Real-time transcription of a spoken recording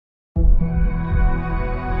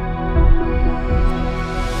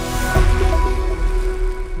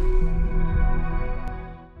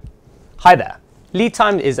Hi there. Lead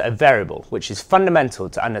time is a variable which is fundamental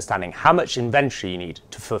to understanding how much inventory you need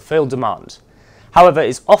to fulfill demand. However,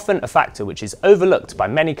 it's often a factor which is overlooked by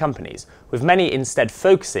many companies, with many instead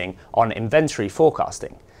focusing on inventory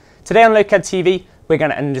forecasting. Today on LokadTV, we're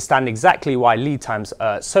going to understand exactly why lead times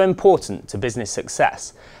are so important to business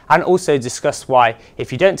success, and also discuss why,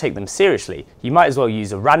 if you don't take them seriously, you might as well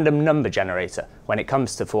use a random number generator when it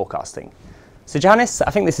comes to forecasting. So Joannes,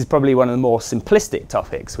 I think this is probably one of the more simplistic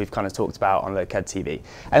topics we've kind of talked about on LokadTV.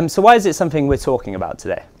 So why is it something we're talking about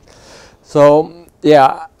today? So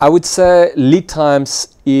yeah, I would say lead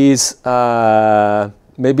times is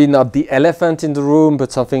maybe not the elephant in the room,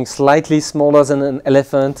 but something slightly smaller than an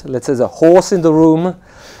elephant. Let's say the horse in the room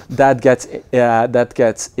that gets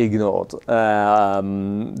ignored.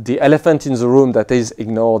 The elephant in the room that is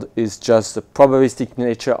ignored is just the probabilistic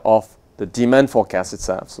nature of the demand forecast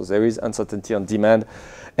itself. So there is uncertainty on demand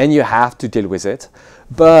and you have to deal with it.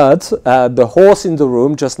 But the horse in the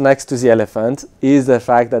room just next to the elephant is the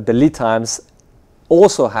fact that the lead times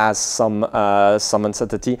also has some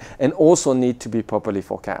uncertainty and also need to be properly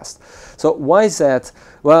forecast. So why is that?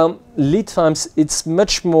 Well, lead times, it's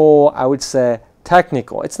much more, I would say,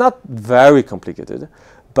 technical. It's not very complicated,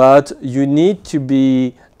 but you need to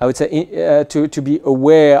be, I would say, to be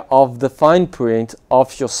aware of the fine print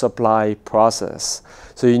of your supply process.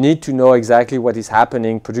 So you need to know exactly what is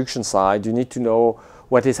happening production side. You need to know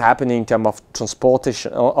what is happening in terms of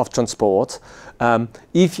transportation of transport.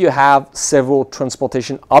 If you have several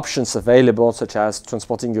transportation options available, such as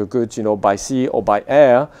transporting your goods, by sea or by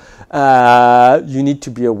air, you need to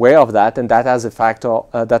be aware of that, and that has a factor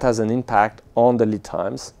that has an impact on the lead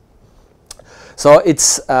times. So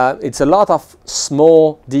it's a lot of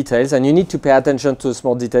small details, and you need to pay attention to the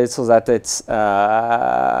small details so that it's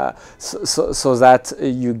so that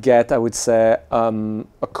you get, I would say,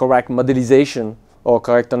 a correct modelization or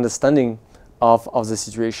correct understanding of the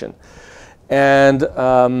situation. And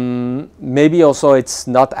maybe also it's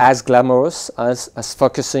not as glamorous as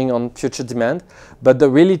focusing on future demand, but the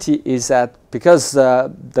reality is that because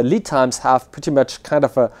the lead times have pretty much kind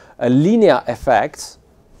of a linear effect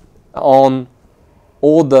on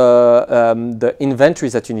all the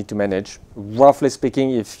inventories that you need to manage. Roughly speaking,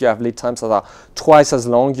 if you have lead times that are twice as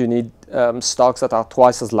long, you need stocks that are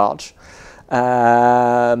twice as large.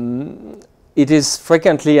 It is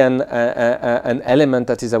frequently an element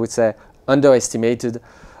that is, I would say, underestimated,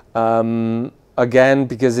 again,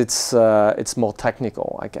 because it's more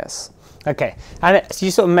technical, I guess. Okay, and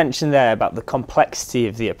you sort of mentioned there about the complexity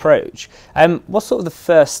of the approach. What's sort of the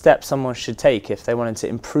first step someone should take if they wanted to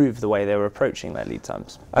improve the way they were approaching their lead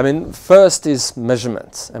times? I mean, first is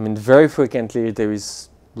measurement. I mean, very frequently there is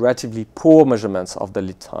relatively poor measurements of the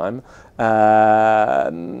lead time.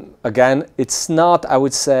 Again, it's not, I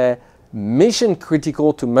would say, mission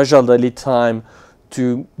critical to measure the lead time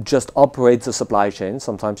to just operate the supply chain.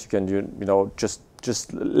 Sometimes you can do,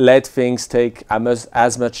 just let things take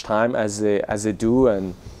as much time as they do,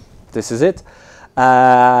 and this is it.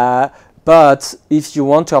 But if you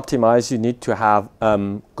want to optimize, you need to have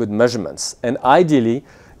good measurements, and ideally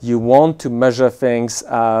you want to measure things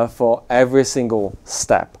for every single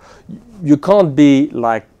step. You can't be,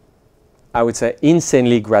 like, I would say,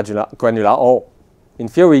 insanely granular, or in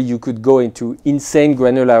theory you could go into insane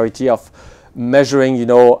granularity of measuring,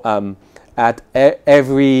 at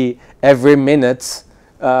every minute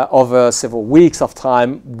over several weeks of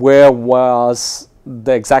time, where was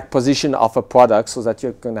the exact position of a product, so that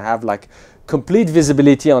you're going to have like complete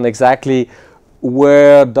visibility on exactly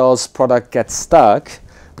where those products get stuck.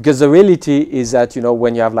 Because the reality is that,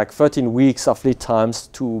 when you have like 13 weeks of lead times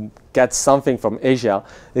to get something from Asia,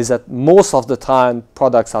 is that most of the time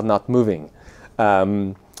products are not moving.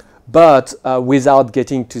 But without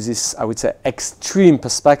getting to this, I would say, extreme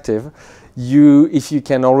perspective, if you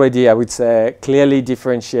can already, I would say, clearly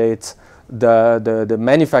differentiate the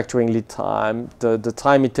manufacturing lead time, the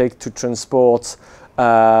time it takes to transport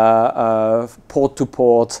port to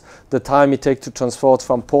port, the time it takes to transport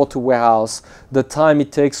from port to warehouse, the time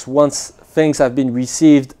it takes once things have been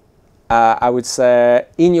received, I would say,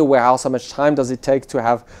 in your warehouse, how much time does it take to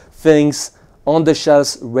have things on the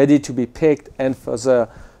shelves ready to be picked and further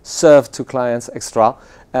served to clients extra.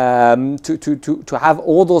 To have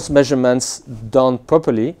all those measurements done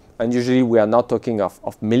properly, and usually we are not talking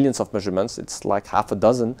of millions of measurements, it's like half a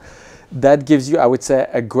dozen, that gives you, I would say,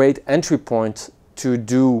 a great entry point to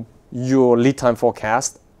do your lead time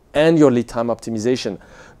forecast and your lead time optimization.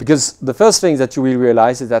 Because the first thing that you will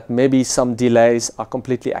realize is that maybe some delays are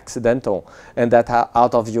completely accidental, and that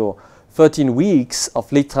out of your 13 weeks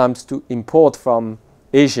of lead times to import from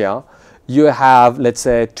Asia, you have, let's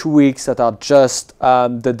say, 2 weeks that are just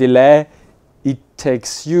the delay it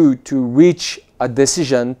takes you to reach a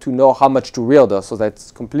decision to know how much to reorder. So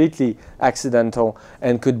that's completely accidental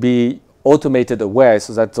and could be automated away,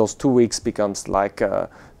 so that those 2 weeks becomes like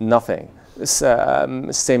nothing.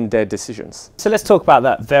 Same day decisions. So let's talk about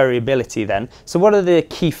that variability then. So what are the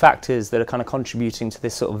key factors that are kind of contributing to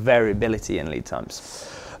this sort of variability in lead times?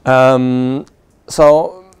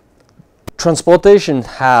 So transportation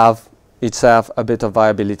have itself a bit of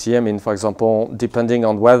variability. I mean, for example, depending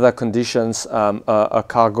on weather conditions, a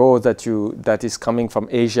cargo that is coming from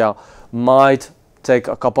Asia might take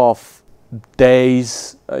a couple of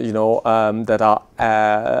days, that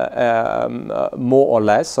are more or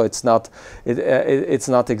less. So it's not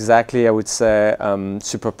exactly, I would say,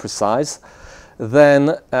 super precise.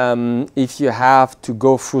 Then, if you have to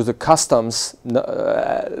go through the customs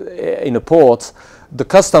in a port, the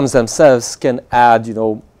customs themselves can add,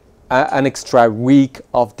 an extra week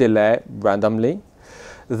of delay randomly.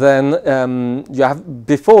 Then you have,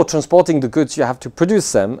 before transporting the goods, you have to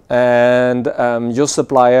produce them, and your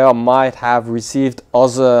supplier might have received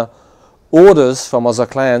other orders from other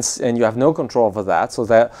clients, and you have no control over that. So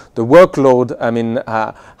that the workload, I mean,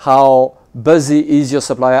 how busy is your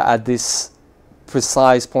supplier at this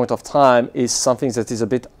precise point of time is something that is a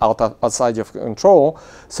bit outside your control.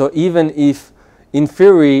 So even if, in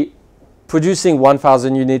theory, producing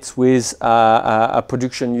 1,000 units with a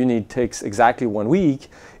production unit takes exactly 1 week,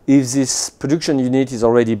 if this production unit is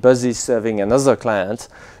already busy serving another client,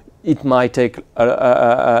 it might take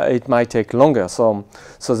longer. So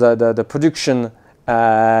the production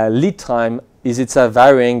lead time is itself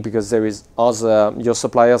varying because there is your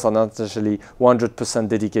suppliers are not necessarily 100%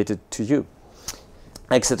 dedicated to you,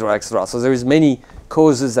 etc., etc. So there is many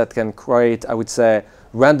causes that can create, I would say,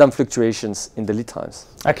 random fluctuations in the lead times.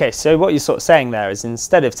 Okay, so what you're sort of saying there is,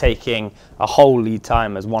 instead of taking a whole lead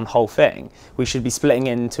time as one whole thing, we should be splitting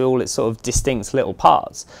it into all its sort of distinct little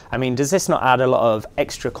parts. I mean, does this not add a lot of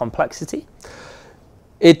extra complexity?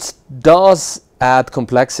 It does add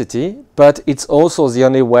complexity, but it's also the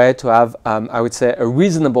only way to have, I would say, a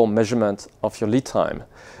reasonable measurement of your lead time.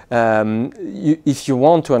 If you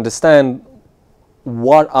want to understand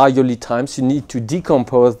what are your lead times, you need to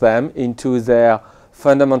decompose them into their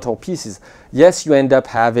fundamental pieces. Yes, you end up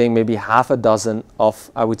having maybe half a dozen of,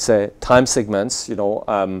 I would say, time segments,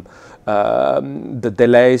 the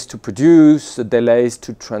delays to produce, the delays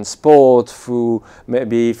to transport through,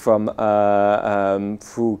 maybe from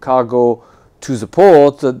through cargo to the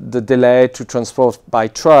port, the delay to transport by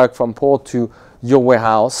truck from port to your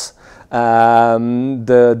warehouse,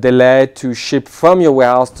 the delay to ship from your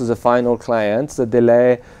warehouse to the final client, the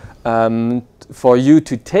delay for you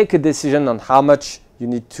to take a decision on how much you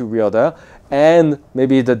need to reorder, and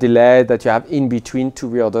maybe the delay that you have in between two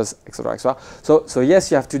reorders, etc., etc. So yes,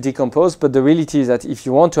 you have to decompose, but the reality is that if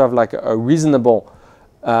you want to have like a reasonable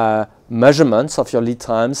measurements of your lead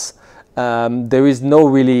times, there is no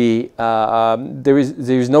really there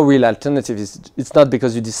is no real alternative. It's not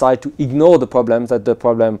because you decide to ignore the problem that the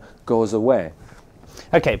problem goes away.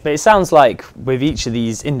 Okay, but it sounds like with each of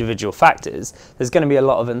these individual factors, there's going to be a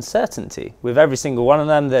lot of uncertainty. With every single one of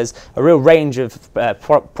them, there's a real range of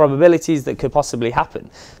probabilities that could possibly happen.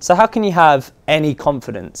 So how can you have any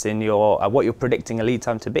confidence in your what you're predicting a lead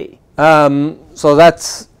time to be? So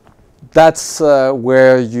that's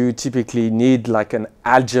where you typically need like an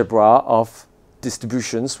algebra of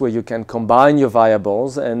distributions where you can combine your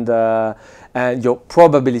variables and your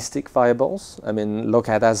probabilistic variables. I mean,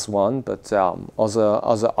 Lokad has one, but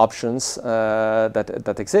other options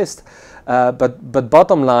that exist. But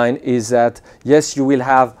bottom line is that yes, you will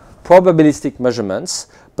have probabilistic measurements,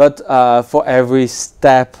 but for every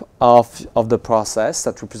step of the process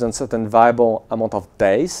that represents a certain variable amount of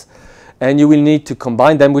days, and you will need to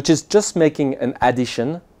combine them, which is just making an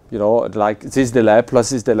addition. Like this delay plus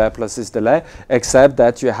this delay plus this delay, except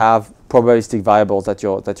that you have probabilistic variables that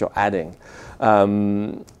you're adding,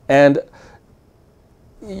 and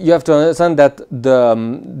you have to understand that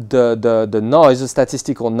the noise, the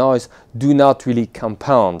statistical noise, do not really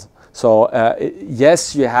compound. So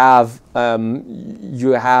yes, you have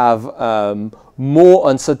more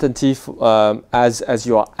uncertainty as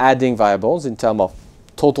you are adding variables in terms of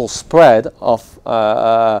total spread of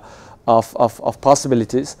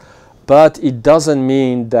possibilities, but it doesn't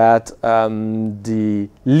mean that the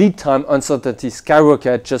lead time uncertainty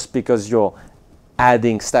skyrocket just because you're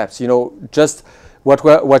adding steps. Just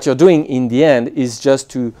what you're doing in the end is just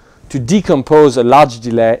to decompose a large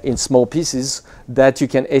delay in small pieces that you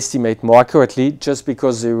can estimate more accurately, just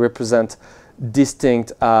because they represent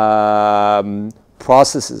distinct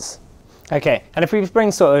processes. Okay, and if we bring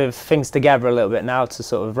sort of things together a little bit now to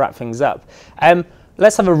sort of wrap things up,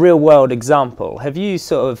 let's have a real world example. Have you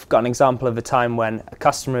sort of got an example of a time when a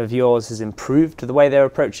customer of yours has improved the way they're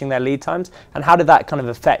approaching their lead times, and how did that kind of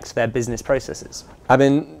affect their business processes? I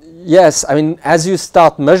mean, yes, I mean, as you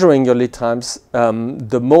start measuring your lead times,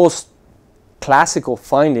 the most classical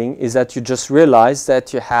finding is that you just realize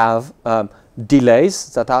that you have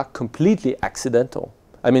delays that are completely accidental.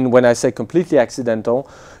 I mean, when I say completely accidental,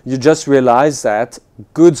 you just realize that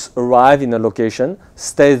goods arrive in a location,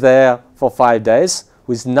 stay there for 5 days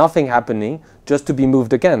with nothing happening, just to be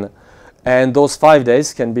moved again. And those 5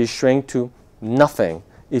 days can be shrunk to nothing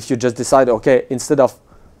if you just decide, okay, instead of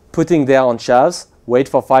putting there on shelves, wait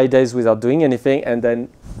for 5 days without doing anything and then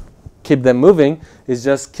keep them moving, is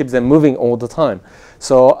just keep them moving all the time.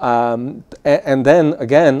 So, and then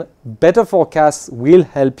again, better forecasts will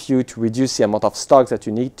help you to reduce the amount of stock that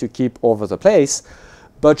you need to keep over the place,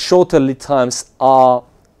 but shorter lead times are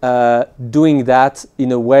doing that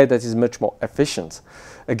in a way that is much more efficient.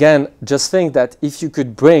 Again, just think that if you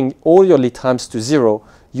could bring all your lead times to zero,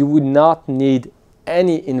 you would not need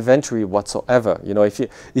any inventory whatsoever. You know, if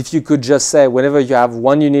you could just say whenever you have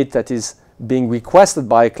one unit that is being requested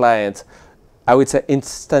by a client, I would say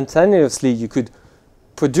instantaneously you could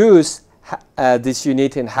produce this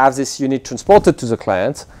unit and have this unit transported to the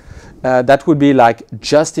client. That would be like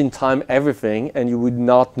just in time everything, and you would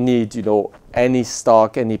not need, you know, any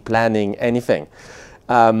stock, any planning, anything.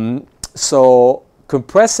 So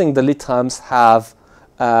compressing the lead times have,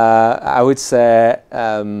 I would say,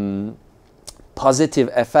 positive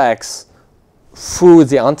effects through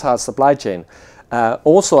the entire supply chain.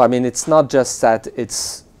 Also, I mean, it's not just that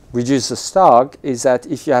it's reduces stock, is that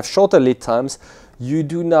if you have shorter lead times, you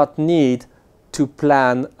do not need to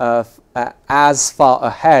plan as far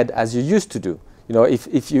ahead as you used to do. You know,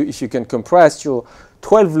 if you can compress your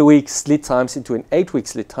 12 weeks lead times into an 8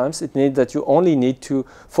 weeks lead times, it means that you only need to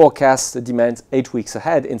forecast the demand 8 weeks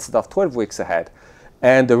ahead instead of 12 weeks ahead.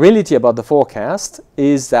 And the reality about the forecast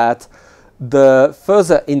is that the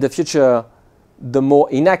further in the future, the more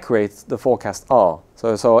inaccurate the forecasts are.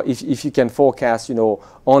 So if you can forecast, you know,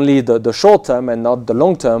 only the short term and not the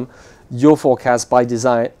long term, your forecasts by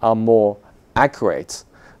design are more accurate,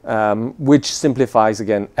 which simplifies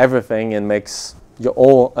again everything and makes your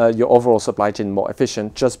overall supply chain more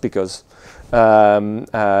efficient, just because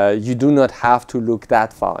you do not have to look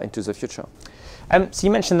that far into the future. So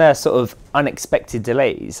you mentioned there sort of unexpected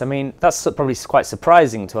delays. I mean, that's probably quite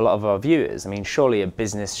surprising to a lot of our viewers. I mean, surely a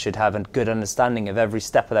business should have a good understanding of every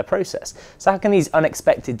step of their process. So how can these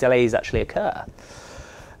unexpected delays actually occur?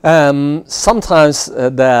 Sometimes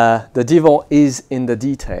the devil is in the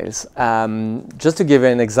details. Just to give you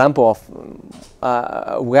an example of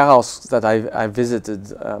a warehouse that I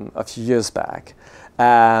visited a few years back,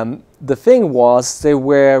 the thing was they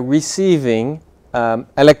were receiving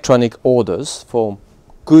electronic orders for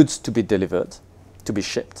goods to be delivered, to be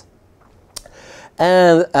shipped.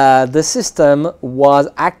 And the system was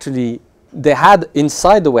actually, they had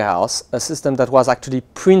inside the warehouse a system that was actually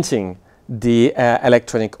printing the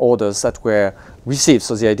electronic orders that were received.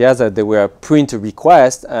 So the idea is that they were print a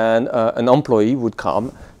request and an employee would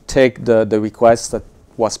come, take the request that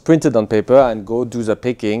was printed on paper and go do the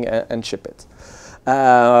picking and ship it.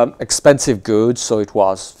 Expensive goods, so it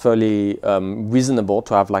was fairly reasonable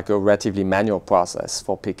to have like a relatively manual process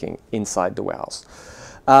for picking inside the warehouse.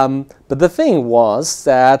 But the thing was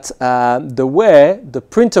that the way the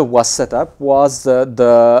printer was set up was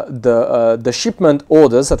the shipment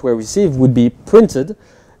orders that were received would be printed,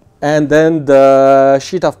 and then the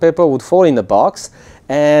sheet of paper would fall in a box,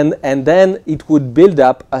 and then it would build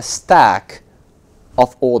up a stack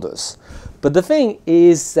of orders. But the thing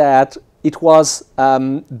is that it was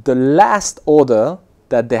the last order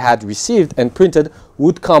that they had received and printed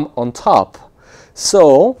would come on top.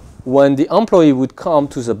 So when the employee would come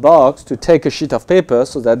to the box to take a sheet of paper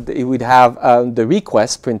so that he would have the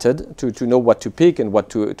request printed to know what to pick and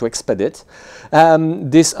what to expedite,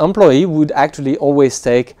 this employee would actually always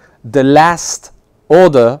take the last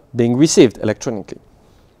order being received electronically.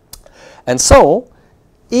 And so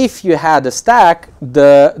if you had a stack,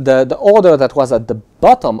 the order that was at the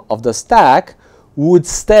bottom of the stack would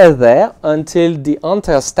stay there until the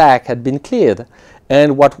entire stack had been cleared.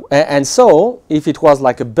 And so if it was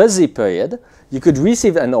like a busy period, you could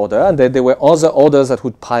receive an order and then there were other orders that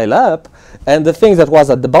would pile up, and the thing that was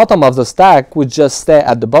at the bottom of the stack would just stay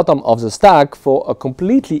at the bottom of the stack for a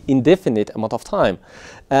completely indefinite amount of time,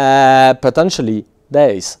 potentially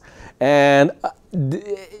days. And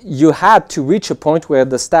you had to reach a point where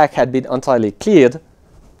the stack had been entirely cleared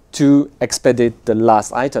to expedite the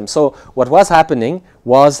last item. So what was happening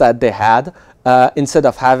was that they had, instead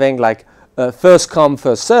of having like first come,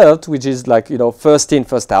 first served, which is like, you know, first in,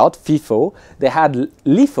 first out, FIFO, they had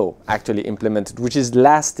LIFO actually implemented, which is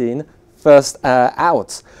last in, first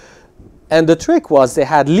out. And the trick was they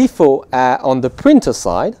had LIFO on the printer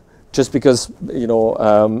side, just because, you know,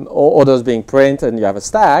 orders being printed and you have a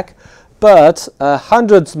stack, but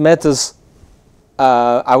 100 meters,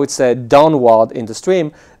 I would say, downward in the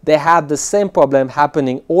stream, they had the same problem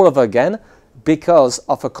happening all over again because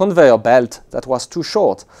of a conveyor belt that was too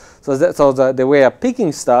short. So they were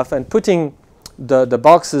picking stuff and putting the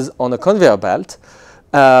boxes on a conveyor belt.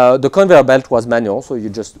 The conveyor belt was manual, so you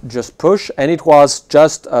just push, and it was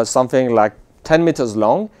just something like 10 meters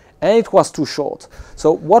long, and it was too short.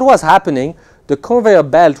 So what was happening, the conveyor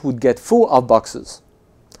belt would get full of boxes.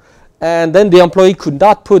 And then the employee could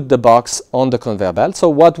not put the box on the conveyor belt. So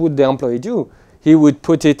what would the employee do? He would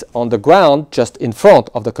put it on the ground just in front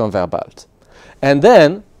of the conveyor belt. And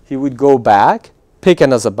then he would go back, pick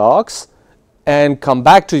another box, and come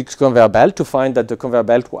back to his conveyor belt to find that the conveyor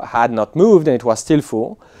belt had not moved and it was still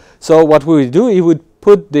full. So what we would do, he would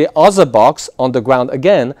put the other box on the ground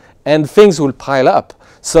again, and things will pile up.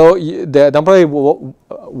 So the employee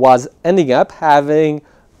was ending up having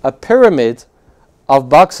a pyramid of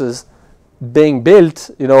boxes being built,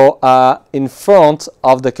 you know, in front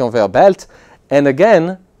of the conveyor belt. And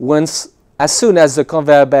again, as soon as the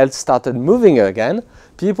conveyor belt started moving again,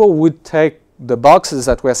 people would take the boxes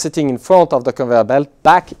that were sitting in front of the conveyor belt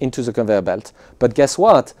back into the conveyor belt. But guess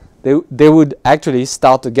what? They would actually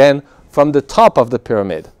start again from the top of the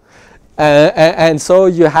pyramid. And so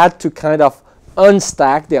you had to kind of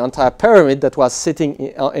unstack the entire pyramid that was sitting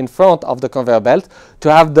in front of the conveyor belt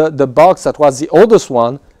to have the box that was the oldest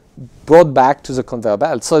one brought back to the conveyor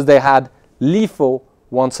belt. So they had LIFO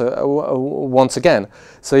once again.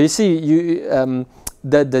 So you see,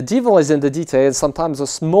 the devil is in the details. Sometimes the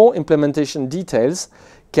small implementation details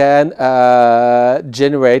can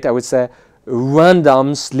generate, I would say,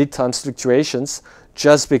 random lead time fluctuations,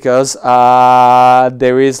 just because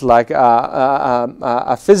there is like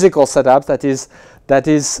a physical setup that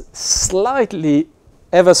is slightly,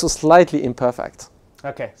 ever so slightly imperfect.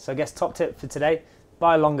 Okay, so I guess top tip for today: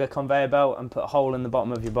 buy a longer conveyor belt and put a hole in the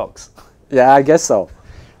bottom of your box. Yeah, I guess so.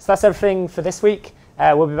 So that's everything for this week.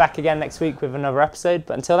 We'll be back again next week with another episode,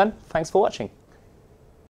 but until then, thanks for watching.